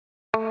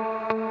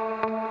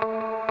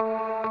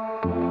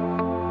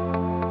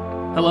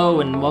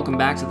Hello and welcome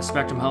back to the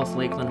Spectrum Health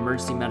Lakeland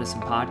Emergency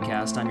Medicine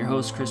Podcast. I'm your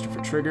host,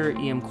 Christopher Trigger,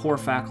 EM Core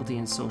Faculty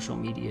and Social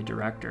Media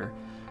Director.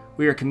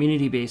 We are a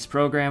community-based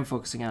program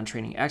focusing on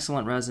training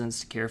excellent residents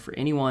to care for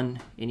anyone,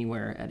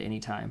 anywhere, at any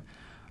time.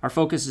 Our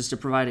focus is to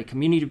provide a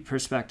community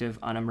perspective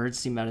on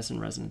emergency medicine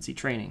residency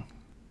training.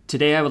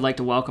 Today I would like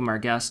to welcome our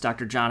guest,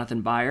 Dr.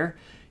 Jonathan Beyer.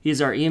 He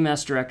is our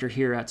EMS Director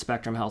here at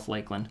Spectrum Health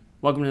Lakeland.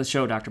 Welcome to the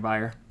show, Dr.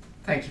 Beyer.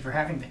 Thank you for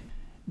having me.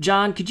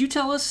 John, could you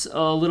tell us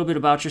a little bit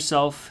about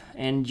yourself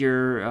and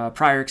your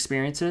prior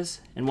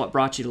experiences and what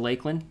brought you to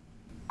Lakeland?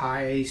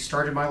 I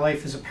started my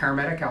life as a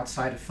paramedic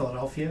outside of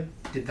Philadelphia.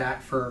 Did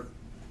that for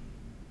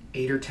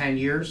 8 or 10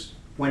 years.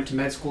 Went to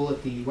med school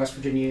at the West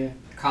Virginia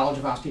College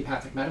of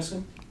Osteopathic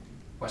Medicine,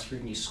 West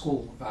Virginia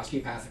School of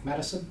Osteopathic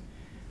Medicine.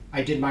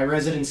 I did my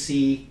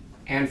residency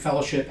and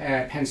fellowship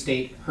at Penn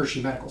State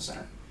Hershey Medical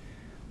Center.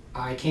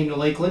 I came to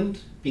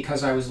Lakeland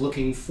because I was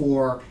looking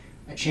for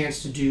a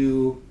chance to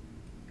do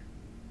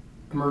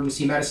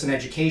emergency medicine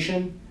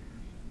education,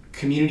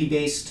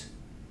 community-based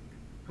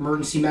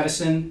emergency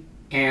medicine,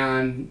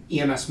 and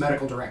EMS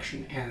medical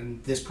direction.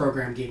 And this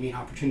program gave me an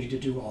opportunity to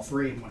do all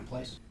three in one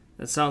place.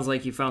 That sounds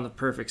like you found the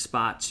perfect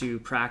spot to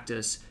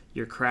practice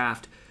your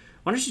craft.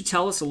 Why don't you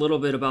tell us a little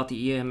bit about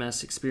the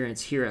EMS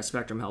experience here at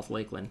Spectrum Health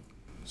Lakeland?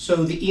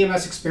 So the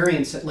EMS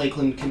experience at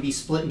Lakeland can be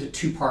split into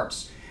two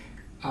parts.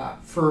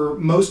 For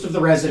most of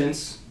the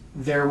residents,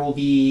 there will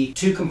be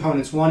two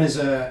components. One is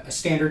a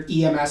standard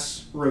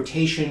EMS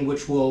rotation,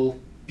 which will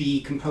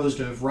be composed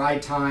of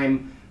ride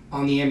time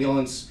on the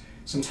ambulance,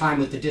 some time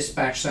with the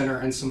dispatch center,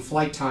 and some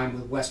flight time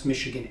with West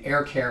Michigan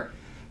Air Care.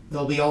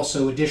 There'll be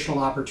also additional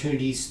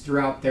opportunities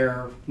throughout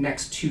their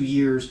next 2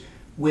 years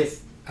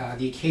with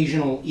the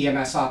occasional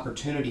EMS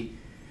opportunity.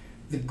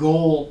 The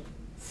goal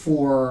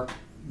for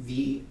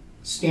the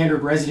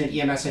standard resident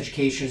EMS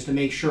education is to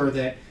make sure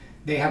that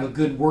they have a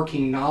good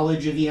working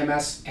knowledge of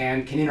EMS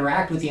and can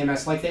interact with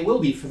EMS like they will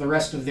be for the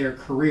rest of their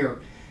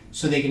career,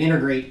 so they can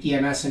integrate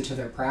EMS into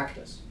their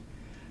practice.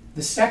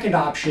 The second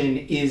option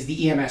is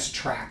the EMS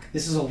track.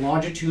 This is a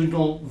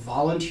longitudinal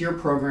volunteer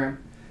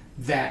program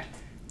that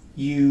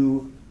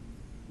you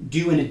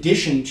do in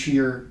addition to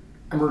your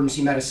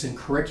emergency medicine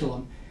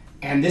curriculum.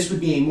 And this would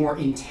be a more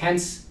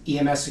intense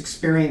EMS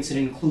experience. It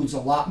includes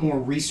a lot more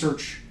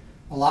research,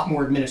 a lot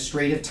more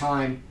administrative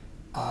time,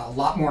 a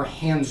lot more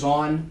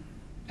hands-on,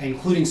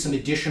 including some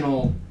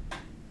additional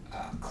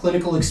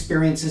clinical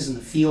experiences in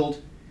the field.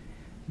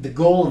 The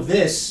goal of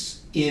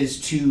this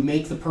is to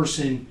make the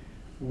person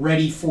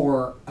ready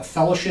for a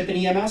fellowship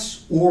in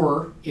EMS,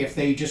 or if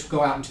they just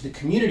go out into the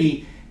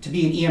community, to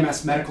be an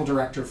EMS medical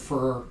director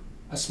for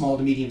a small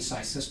to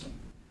medium-sized system.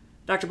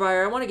 Dr.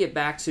 Beyer, I want to get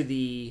back to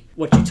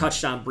what you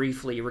touched on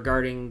briefly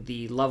regarding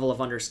the level of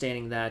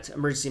understanding that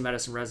emergency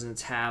medicine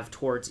residents have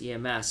towards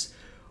EMS.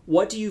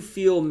 What do you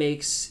feel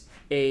makes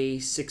a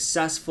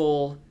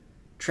successful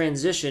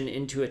transition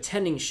into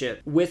attendingship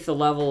with the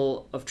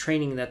level of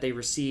training that they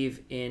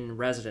receive in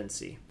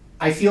residency?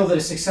 I feel that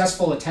a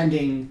successful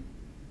attending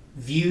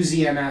views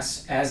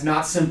EMS as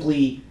not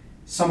simply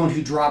someone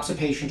who drops a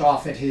patient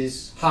off at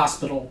his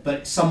hospital,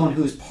 but someone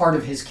who is part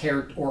of his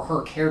care or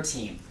her care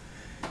team.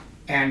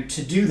 And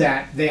to do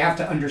that, they have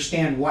to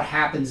understand what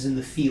happens in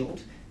the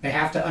field. They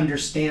have to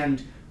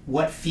understand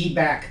what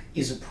feedback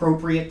is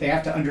appropriate. They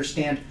have to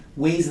understand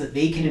ways that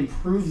they can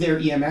improve their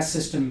EMS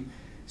system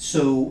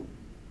so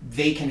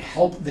they can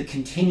help the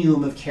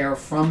continuum of care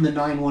from the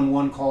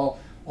 911 call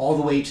all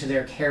the way to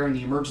their care in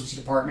the emergency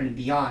department and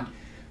beyond.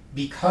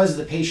 Because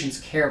the patient's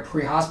care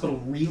pre-hospital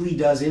really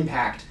does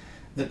impact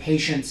the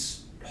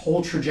patient's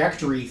whole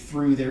trajectory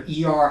through their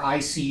ER,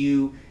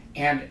 ICU,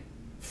 and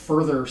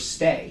further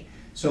stay.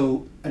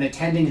 So an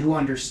attending who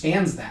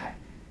understands that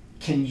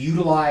can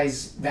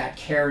utilize that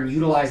care and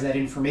utilize that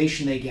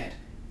information they get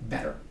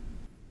better.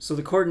 So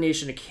the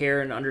coordination of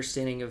care and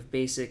understanding of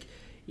basic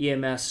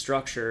EMS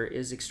structure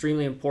is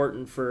extremely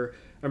important for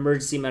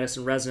emergency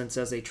medicine residents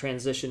as they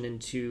transition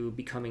into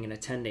becoming an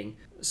attending.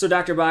 So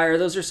Dr. Beyer,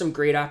 those are some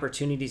great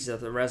opportunities that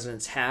the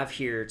residents have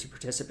here to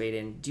participate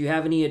in. Do you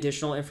have any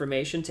additional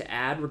information to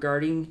add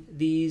regarding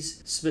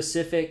these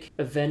specific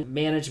event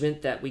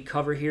management that we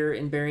cover here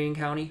in Berrien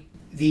County?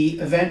 The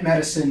event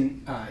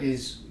medicine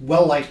is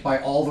well liked by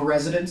all the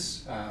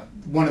residents.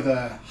 One of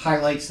the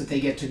highlights that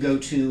they get to go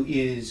to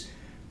is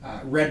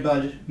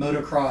Redbud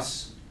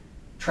Motocross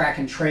Track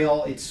and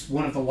Trail. It's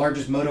one of the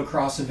largest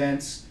motocross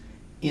events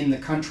in the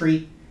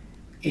country.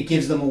 It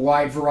gives them a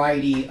wide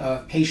variety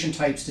of patient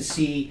types to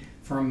see,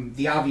 from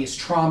the obvious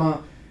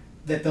trauma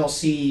that they'll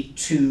see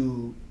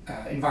to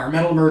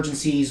environmental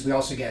emergencies. We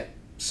also get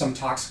some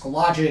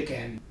toxicologic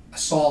and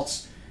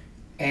assaults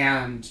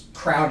and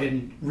crowd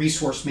and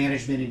resource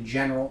management in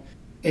general.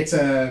 It's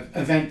an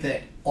event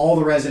that all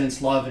the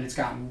residents love, and it's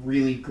gotten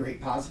really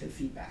great positive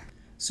feedback.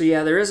 So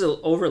yeah, there is an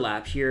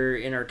overlap here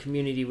in our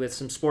community with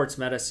some sports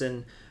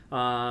medicine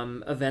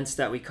events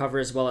that we cover,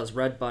 as well as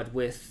Redbud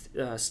with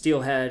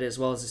Steelhead, as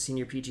well as the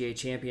Senior PGA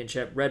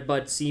Championship.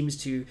 Redbud seems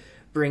to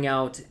bring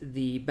out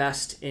the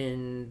best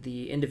in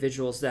the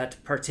individuals that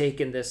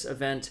partake in this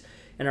event,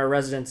 and our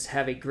residents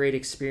have a great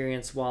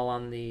experience while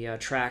on the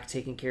track,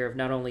 taking care of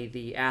not only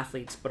the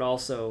athletes but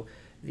also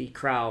the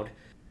crowd.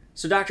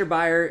 So Dr.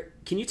 Beyer,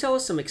 can you tell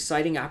us some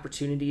exciting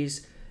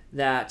opportunities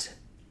that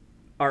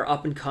are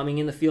up and coming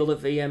in the field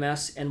of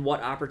EMS, and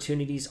what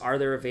opportunities are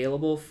there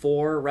available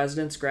for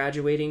residents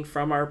graduating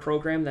from our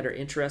program that are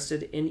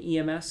interested in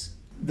EMS?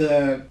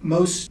 The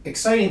most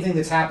exciting thing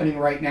that's happening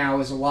right now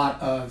is a lot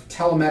of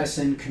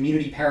telemedicine,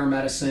 community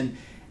paramedicine,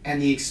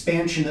 and the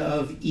expansion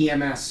of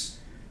EMS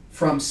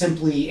from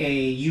simply a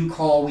you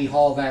call, we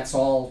haul, that's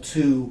all,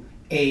 to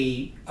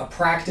a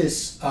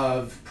practice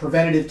of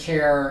preventative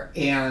care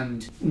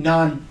and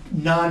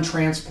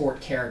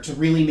non-transport care, to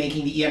really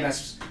making the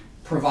EMS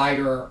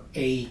provider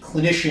a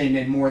clinician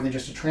and more than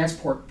just a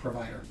transport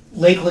provider.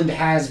 Lakeland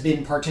has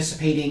been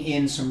participating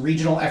in some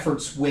regional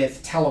efforts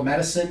with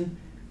telemedicine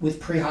with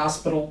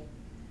pre-hospital,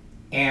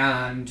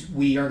 and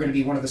we are going to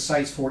be one of the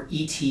sites for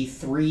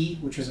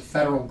ET3, which is a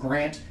federal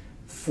grant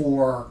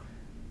for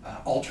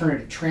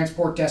alternative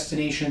transport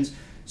destinations.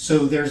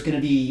 So there's going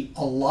to be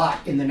a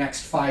lot in the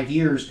next 5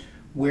 years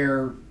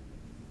where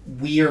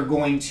we are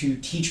going to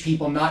teach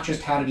people not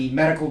just how to be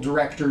medical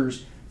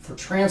directors for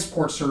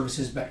transport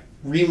services, but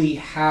really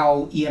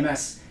how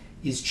EMS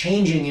is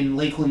changing, and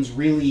Lakeland's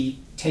really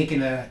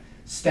taken a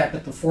step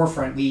at the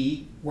forefront.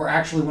 We were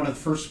actually one of the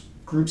first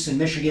groups in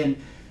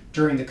Michigan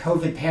during the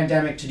COVID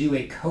pandemic to do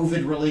a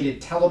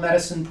COVID-related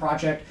telemedicine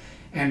project,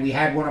 and we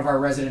had one of our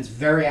residents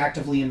very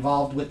actively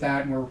involved with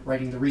that, and we're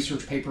writing the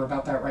research paper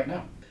about that right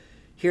now.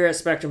 Here at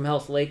Spectrum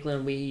Health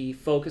Lakeland, we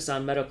focus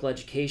on medical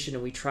education,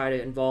 and we try to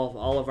involve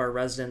all of our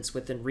residents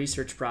within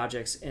research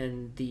projects,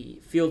 and the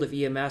field of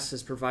EMS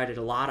has provided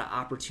a lot of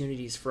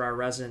opportunities for our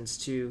residents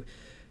to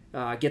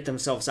get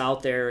themselves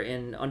out there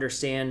and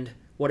understand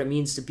what it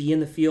means to be in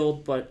the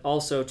field, but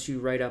also to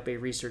write up a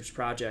research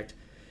project.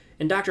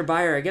 And Dr.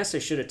 Beyer, I guess I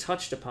should have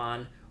touched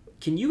upon,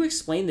 can you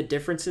explain the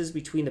differences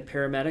between the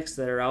paramedics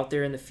that are out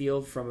there in the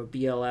field, from a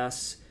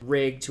BLS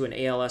rig to an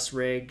ALS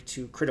rig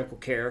to critical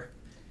care?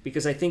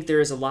 Because I think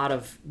there is a lot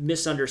of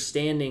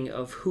misunderstanding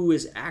of who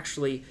is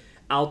actually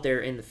out there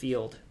in the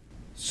field.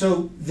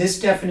 So this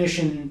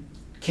definition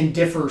can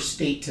differ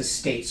state to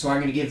state, so I'm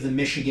going to give the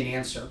Michigan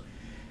answer.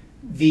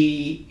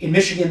 In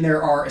Michigan,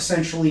 there are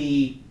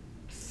essentially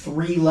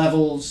 3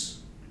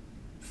 levels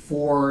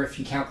for, if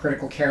you count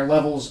critical care,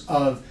 levels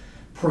of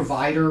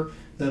provider.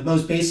 The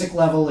most basic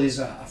level is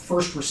a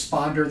first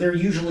responder. They're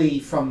usually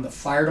from the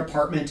fire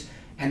department,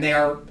 and they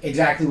are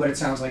exactly what it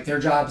sounds like. Their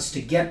job is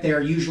to get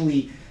there,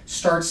 usually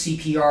start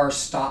CPR,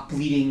 stop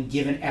bleeding,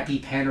 give an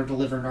EpiPen, or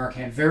deliver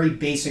Narcan. Very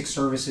basic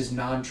services,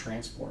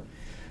 non-transport.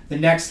 The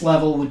next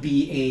level would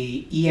be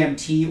a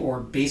EMT, or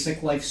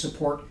basic life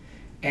support,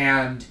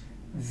 and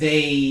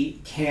they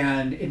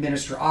can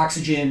administer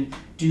oxygen,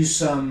 do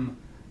some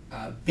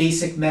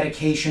basic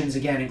medications,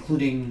 again,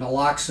 including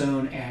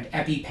naloxone and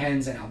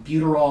EpiPens and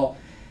albuterol,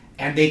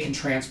 and they can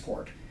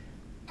transport.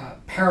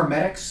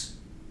 Paramedics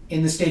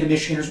in the state of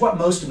Michigan is what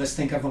most of us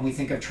think of when we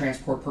think of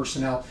transport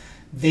personnel.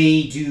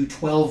 They do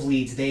 12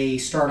 leads, they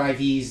start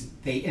IVs,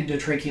 they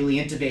endotracheally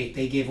intubate,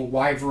 they give a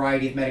wide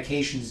variety of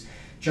medications.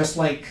 Just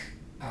like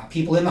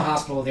people in the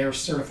hospital, they're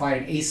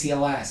certified in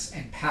ACLS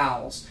and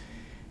PALS.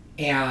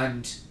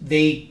 And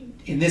they,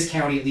 in this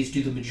county at least,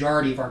 do the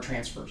majority of our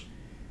transfers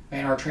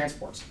and our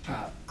transports.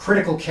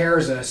 Critical care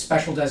is a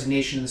special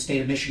designation in the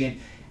state of Michigan,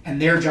 and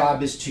their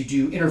job is to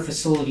do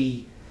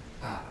interfacility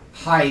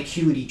high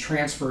acuity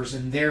transfers,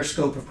 and their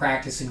scope of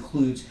practice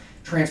includes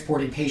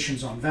transporting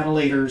patients on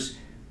ventilators,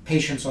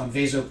 patients on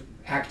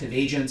vasoactive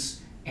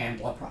agents, and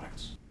blood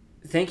products.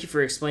 Thank you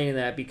for explaining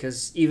that,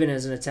 because even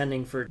as an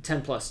attending for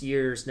 10 plus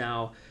years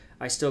now,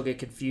 I still get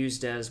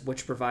confused as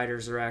which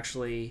providers are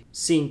actually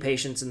seeing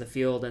patients in the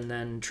field and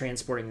then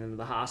transporting them to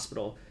the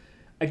hospital.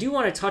 I do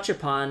want to touch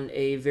upon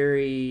a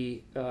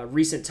very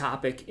recent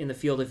topic in the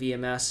field of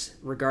EMS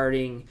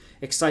regarding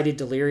excited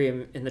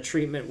delirium and the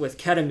treatment with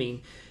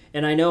ketamine.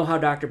 And I know how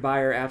Dr.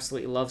 Beyer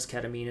absolutely loves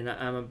ketamine, and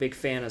I'm a big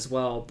fan as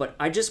well. But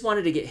I just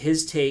wanted to get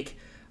his take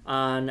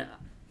on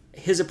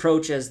his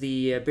approach as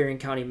the Berrien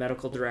County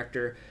Medical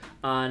Director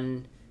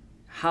on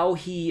how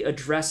he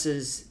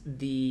addresses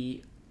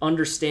the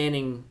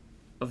understanding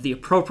of the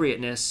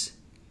appropriateness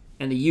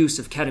and the use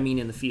of ketamine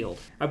in the field.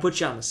 I put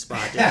you on the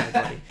spot, didn't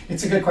I, buddy?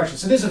 It's a good question.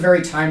 So this is a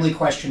very timely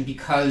question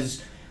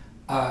because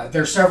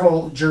there are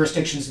several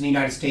jurisdictions in the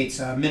United States,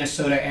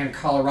 Minnesota and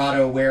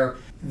Colorado, where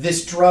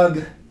this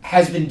drug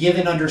has been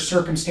given under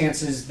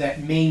circumstances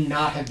that may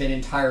not have been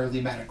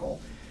entirely medical.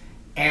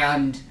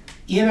 And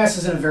EMS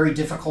is in a very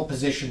difficult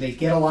position. They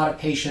get a lot of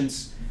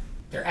patients,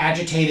 they're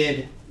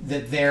agitated,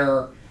 that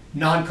they're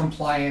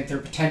non-compliant, they're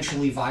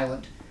potentially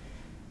violent.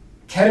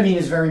 Ketamine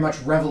has very much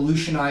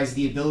revolutionized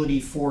the ability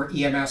for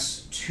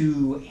EMS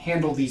to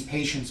handle these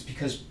patients,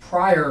 because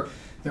prior,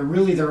 their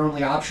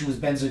only option was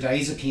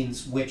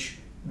benzodiazepines, which,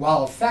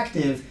 while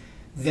effective,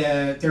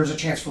 there's a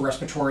chance for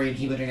respiratory and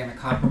hemodynamic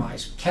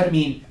compromise.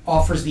 Ketamine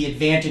offers the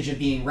advantage of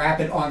being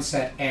rapid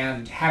onset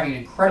and having an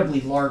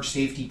incredibly large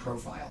safety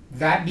profile.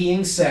 That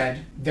being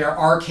said, there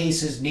are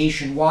cases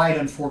nationwide,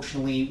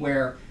 unfortunately,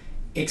 where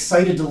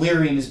excited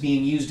delirium is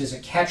being used as a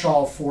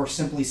catch-all for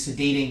simply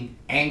sedating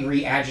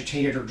angry,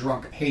 agitated, or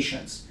drunk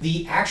patients.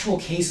 The actual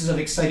cases of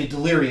excited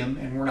delirium,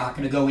 and we're not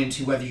going to go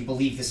into whether you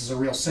believe this is a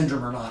real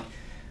syndrome or not,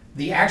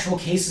 the actual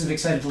cases of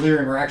excited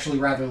delirium are actually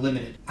rather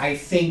limited. I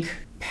think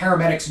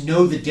paramedics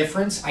know the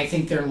difference. I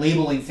think they're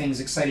labeling things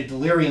excited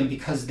delirium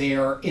because they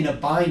are in a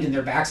bind and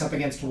their back's up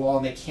against a wall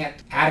and they can't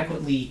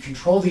adequately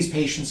control these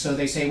patients, so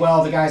they say,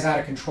 well, the guy's out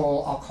of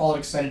control, I'll call it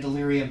excited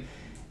delirium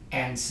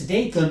and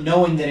sedate them,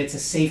 knowing that it's a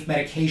safe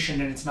medication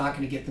and it's not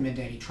going to get them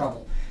into any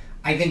trouble.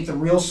 I think the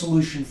real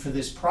solution for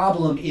this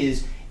problem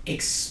is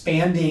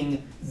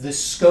expanding the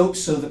scope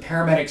so the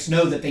paramedics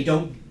know that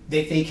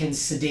they can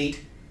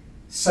sedate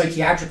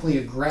psychiatrically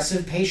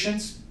aggressive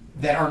patients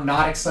that are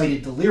not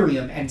excited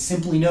delirium, and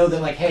simply know that,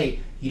 like, hey,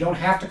 you don't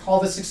have to call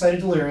this excited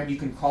delirium, you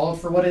can call it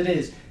for what it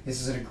is. This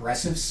is an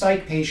aggressive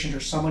psych patient or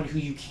someone who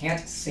you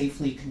can't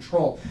safely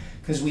control,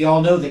 because we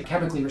all know that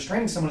chemically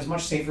restraining someone is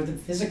much safer than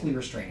physically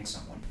restraining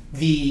someone.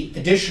 The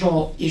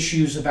additional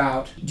issues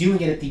about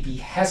doing it at the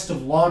behest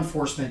of law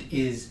enforcement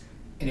is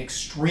an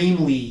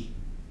extremely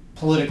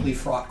politically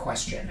fraught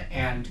question,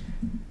 and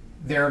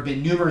there have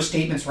been numerous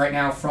statements right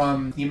now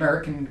from the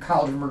American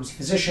College of Emergency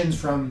Physicians,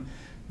 from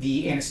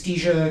the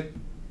Anesthesia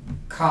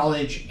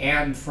College,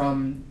 and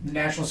from the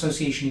National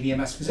Association of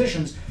EMS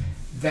Physicians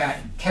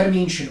that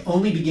ketamine should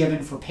only be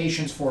given for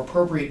patients for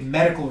appropriate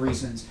medical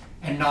reasons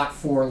and not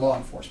for law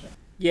enforcement.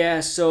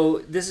 Yeah, so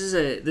this is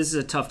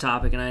a tough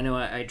topic, and I know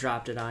I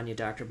dropped it on you,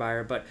 Dr.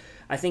 Beyer, but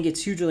I think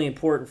it's hugely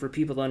important for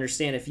people to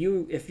understand if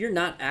you're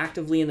not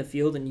actively in the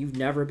field and you've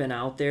never been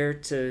out there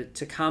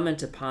to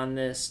comment upon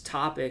this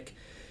topic,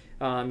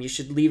 you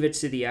should leave it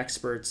to the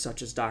experts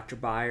such as Dr.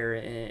 Beyer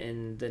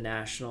and the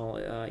National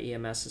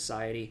EMS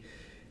Society.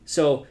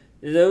 So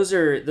those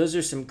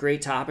are some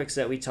great topics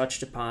that we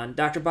touched upon.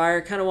 Dr.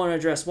 Beyer, kind of want to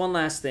address one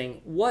last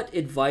thing. What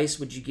advice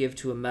would you give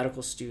to a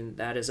medical student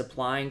that is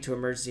applying to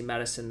emergency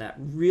medicine that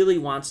really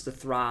wants to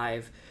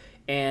thrive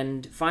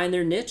and find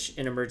their niche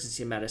in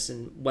emergency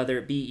medicine, whether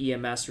it be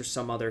EMS or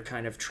some other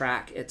kind of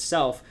track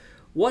itself?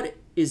 What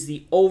is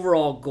the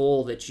overall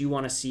goal that you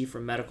want to see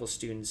from medical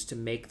students to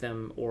make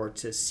them or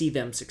to see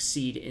them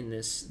succeed in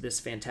this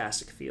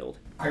fantastic field?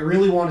 I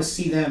really want to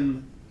see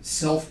them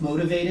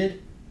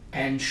self-motivated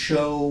and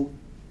show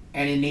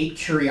an innate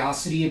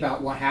curiosity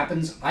about what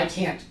happens. I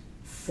can't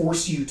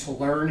force you to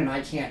learn, and I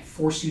can't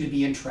force you to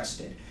be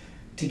interested.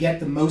 To get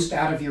the most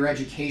out of your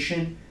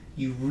education,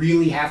 you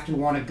really have to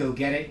want to go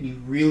get it, and you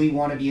really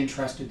want to be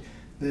interested.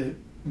 The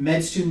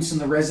med students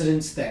and the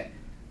residents that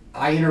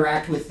I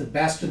interact with the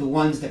best are the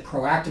ones that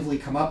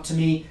proactively come up to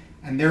me,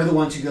 and they're the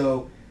ones who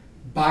go,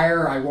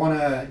 Beyer, I want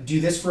to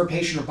do this for a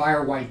patient, or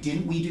Beyer, why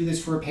didn't we do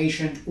this for a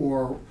patient,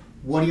 or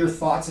what are your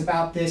thoughts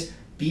about this?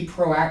 Be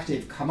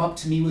proactive. Come up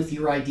to me with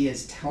your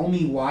ideas. Tell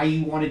me why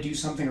you want to do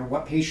something or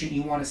what patient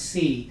you want to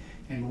see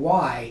and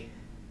why,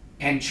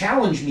 and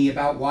challenge me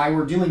about why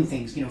we're doing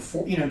things.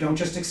 Don't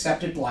just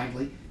accept it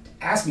blindly.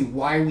 Ask me,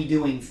 why are we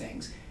doing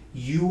things?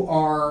 You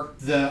are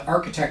the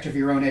architect of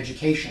your own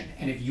education,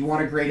 and if you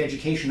want a great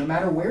education, no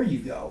matter where you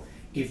go,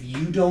 if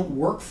you don't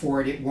work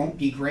for it, it won't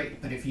be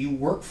great. But if you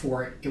work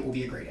for it, it will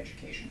be a great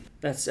education.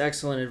 That's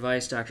excellent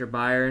advice, Dr.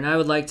 Beyer. And I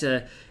would like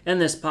to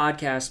end this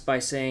podcast by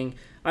saying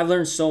I've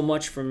learned so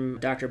much from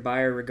Dr.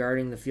 Beyer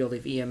regarding the field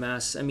of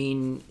EMS. I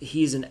mean,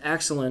 he's an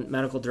excellent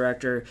medical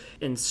director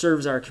and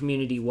serves our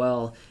community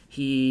well.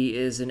 He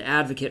is an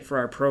advocate for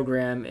our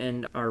program,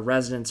 and our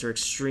residents are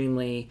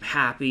extremely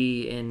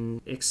happy and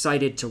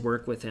excited to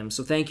work with him.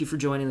 So thank you for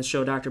joining the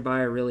show, Dr.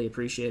 Beyer. Really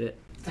appreciate it.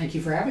 Thank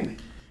you for having me.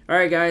 All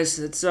right, guys,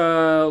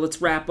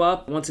 let's wrap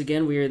up. Once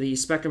again, we are the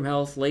Spectrum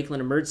Health Lakeland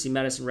Emergency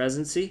Medicine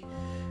Residency.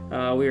 We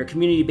are a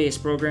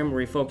community-based program where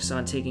we focus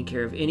on taking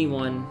care of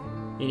anyone,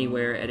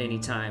 anywhere, at any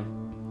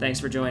time. Thanks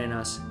for joining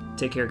us.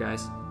 Take care,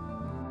 guys.